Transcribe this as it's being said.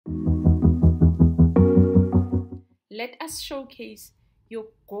let us showcase your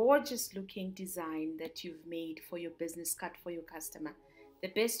gorgeous looking design that you've made for your business card for your customer. The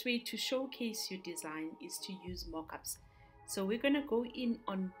best way to showcase your design is to use mockups. So we're going to go in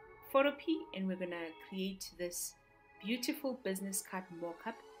on Photopea and we're going to create this beautiful business card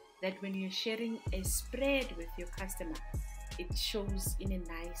mockup that when you're sharing a spread with your customer, it shows in a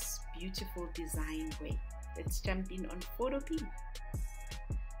nice, beautiful design way. Let's jump in on Photopea.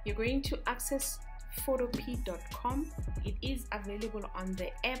 You're going to access photopea.com. It is available on the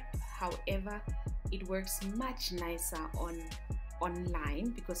app. However, it works much nicer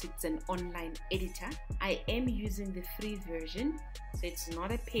online because it's an online editor. I am using the free version, so it's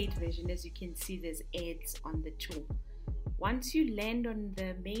not a paid version. As you can see, there's ads on the tool. Once you land on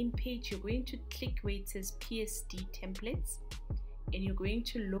the main page, you're going to click where it says PSD Templates and you're going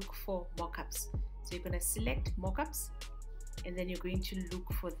to look for mockups. So you're going to select mockups and then you're going to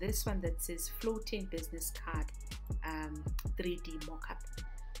look for this one that says floating business card 3D mockup.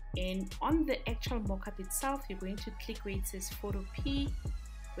 And on the actual mockup itself, you're going to click where it says Photopea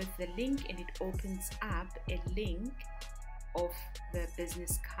with the link, and it opens up a link of the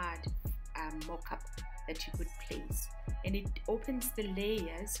business card mockup that you could place, and it opens the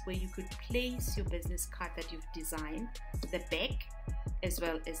layers where you could place your business card that you've designed, the back as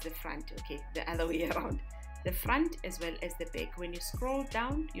well as the front. Okay, the other way around, the front as well as the back. When you scroll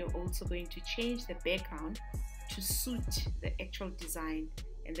down, you're also going to change the background to suit the actual design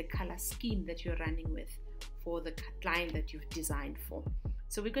and the color scheme that you're running with for the client that you've designed for.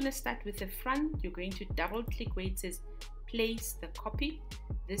 So we're going to start with the front. You're going to double click where it says place the copy.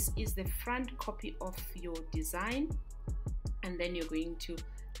 This is the front copy of your design, and then you're going to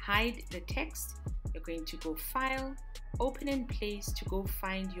hide the text. You're going to go file, open and place to go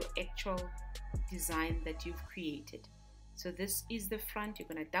find your actual design that you've created. So this is the front. You're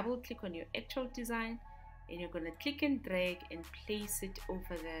going to double click on your actual design and you're going to click and drag and place it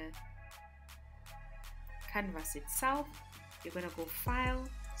over the canvas itself. You're going to go file,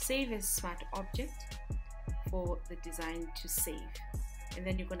 save as smart object for the design to save, and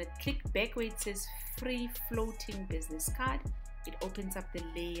then you're going to click back where it says free floating business card. It opens up the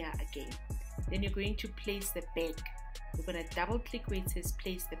layer again. Then you're going to place the back. You're going to double click where it says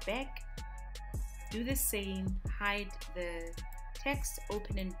place the back, do the same, hide the text,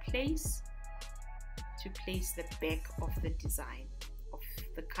 open and place to place the back of the design of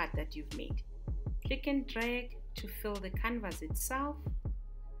the card that you've made. Click and drag to fill the canvas itself,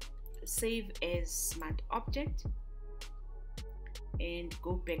 save as smart object, and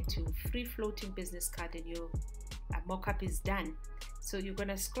go back to free floating business card, and your mockup is done. So you're going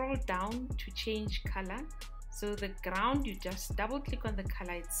to scroll down to change color. So the ground, you just double click on the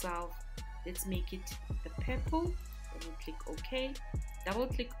color itself. Let's make it the purple, and you click OK. Double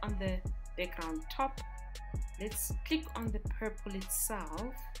click on the background top. Let's click on the purple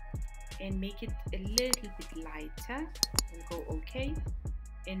itself and make it a little bit lighter and go OK,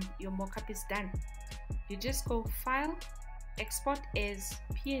 and your mockup is done. You just go file, export as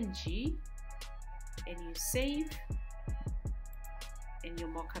PNG, and you save, and your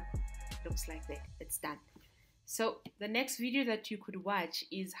mockup looks like that. It's done. So the next video that you could watch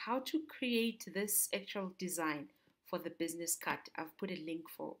is how to create this actual design for the business card. I've put a link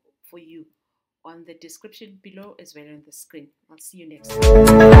for you on the description below as well on the screen. I'll see you next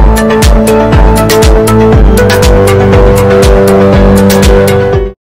time.